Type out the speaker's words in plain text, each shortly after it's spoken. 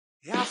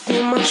I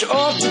feel much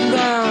older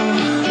now,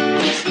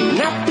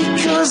 not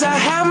because I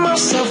have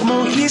myself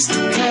more years to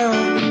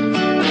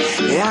count.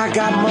 Yeah, I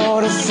got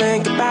more to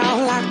think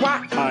about, like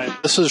what. Hi,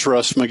 this is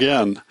Russ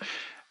McGinn,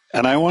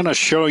 and I want to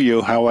show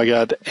you how I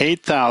got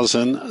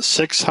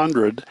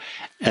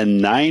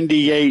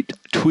 8,698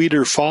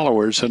 Twitter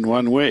followers in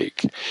 1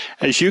 week.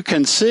 As you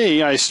can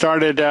see, I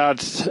started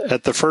out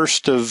at the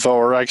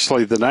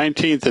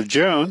 19th of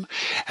June,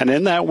 and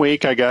in that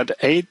week I got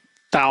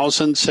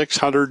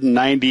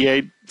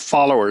 8,698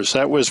 followers.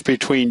 That was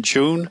between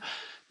June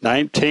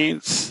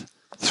 19th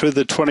through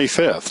the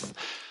 25th.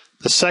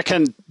 The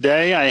second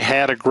day, I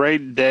had a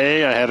great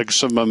day. I had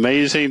some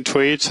amazing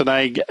tweets, and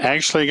I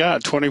actually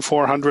got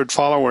 2,400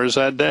 followers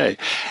that day.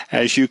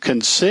 As you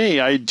can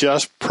see, I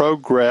just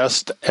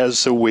progressed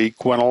as the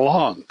week went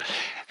along.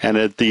 And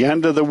at the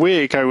end of the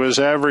week, I was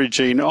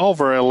averaging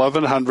over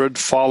 1,100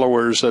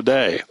 followers a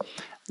day.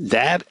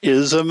 That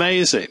is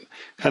amazing.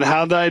 And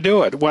how did I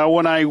do it? Well,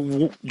 when I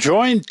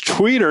joined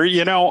Twitter,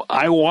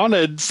 I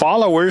wanted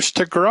followers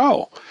to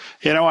grow.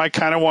 I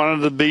kind of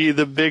wanted to be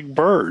the big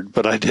bird,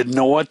 but I didn't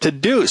know what to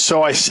do.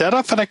 So I set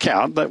up an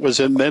account that was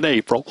in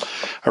mid-April.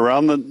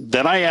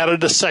 Then I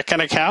added a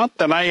second account.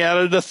 Then I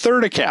added a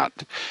third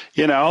account.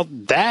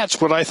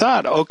 That's what I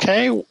thought.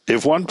 Okay,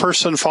 if one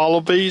person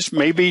follows these,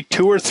 maybe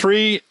 2 or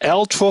 3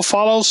 else will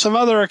follow some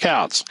other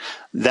accounts.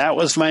 That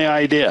was my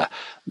idea.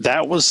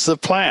 That was the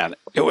plan.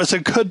 It was a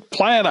good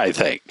plan, I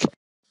think.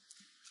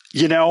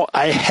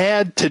 I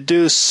had to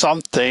do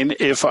something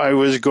if I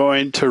was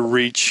going to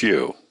reach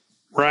you,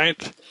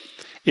 right?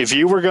 If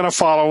you were going to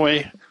follow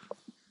me,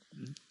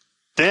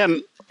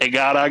 then it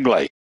got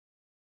ugly.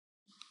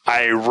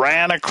 I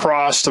ran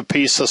across a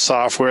piece of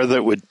software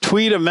that would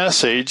tweet a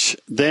message,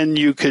 then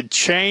you could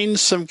change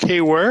some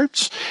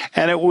keywords,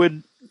 and it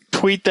would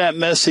tweet that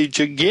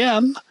message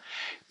again.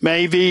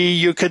 Maybe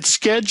you could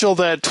schedule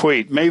that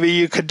tweet. Maybe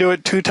you could do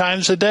it 2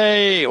 times a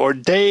day or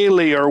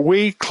daily or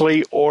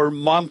weekly or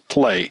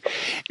monthly.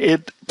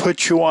 It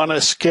put you on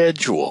a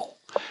schedule.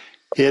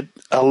 It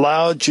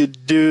allowed you to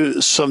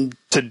do some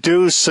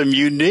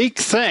unique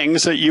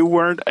things that you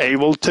weren't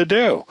able to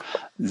do.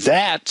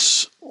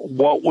 That's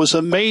what was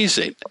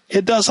amazing.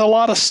 It does a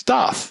lot of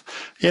stuff.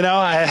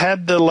 I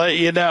had to let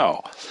you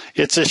know.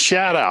 It's a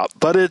shout out,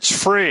 but it's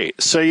free.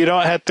 So you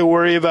don't have to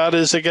worry about,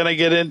 is it going to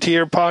get into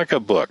your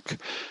pocketbook?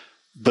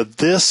 But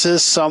this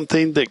is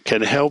something that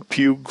can help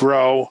you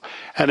grow.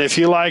 And if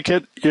you like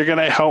it, you're going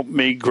to help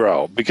me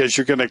grow because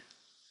you're going to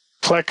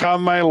click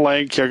on my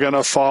link. You're going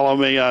to follow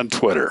me on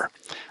Twitter.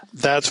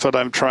 That's what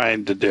I'm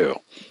trying to do.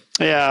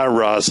 Yeah,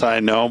 Russ, I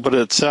know, but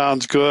it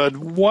sounds good.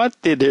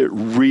 What did it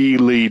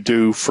really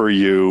do for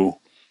you?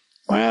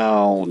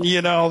 Well,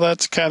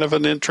 that's kind of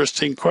an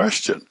interesting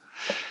question.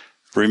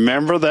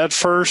 Remember that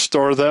first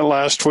or that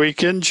last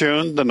week in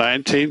June, the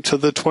 19th to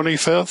the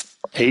 25th,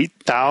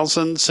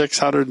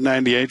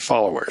 8,698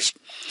 followers.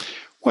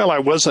 Well, I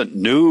wasn't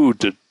new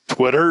to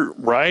Twitter,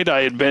 right?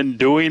 I had been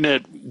doing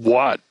it,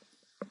 2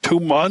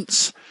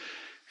 months?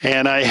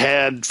 And I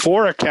had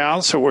 4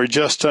 accounts that were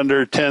just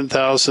under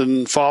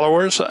 10,000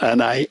 followers,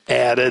 and I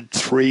added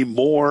 3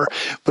 more.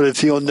 But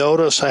if you'll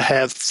notice, I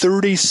have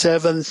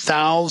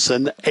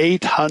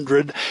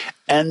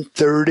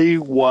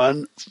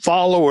 37,831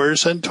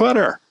 followers on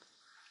Twitter.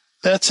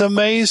 That's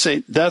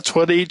amazing. That's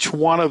what each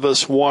one of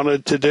us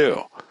wanted to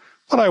do.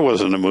 But I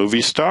wasn't a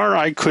movie star.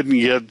 I couldn't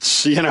get,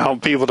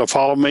 people to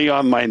follow me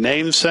on my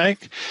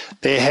namesake.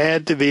 They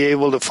had to be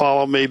able to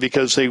follow me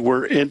because they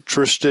were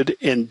interested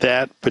in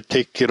that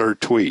particular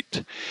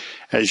tweet.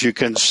 As you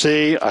can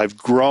see, I've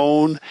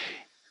grown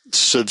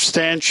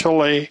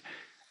substantially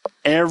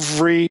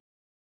every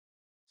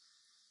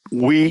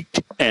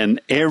week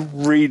and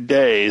every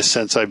day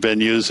since I've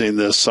been using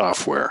this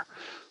software.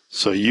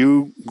 So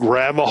you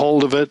grab a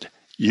hold of it,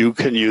 you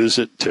can use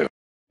it too.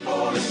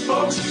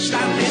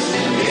 Standing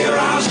in their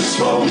eyes and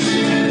smoke.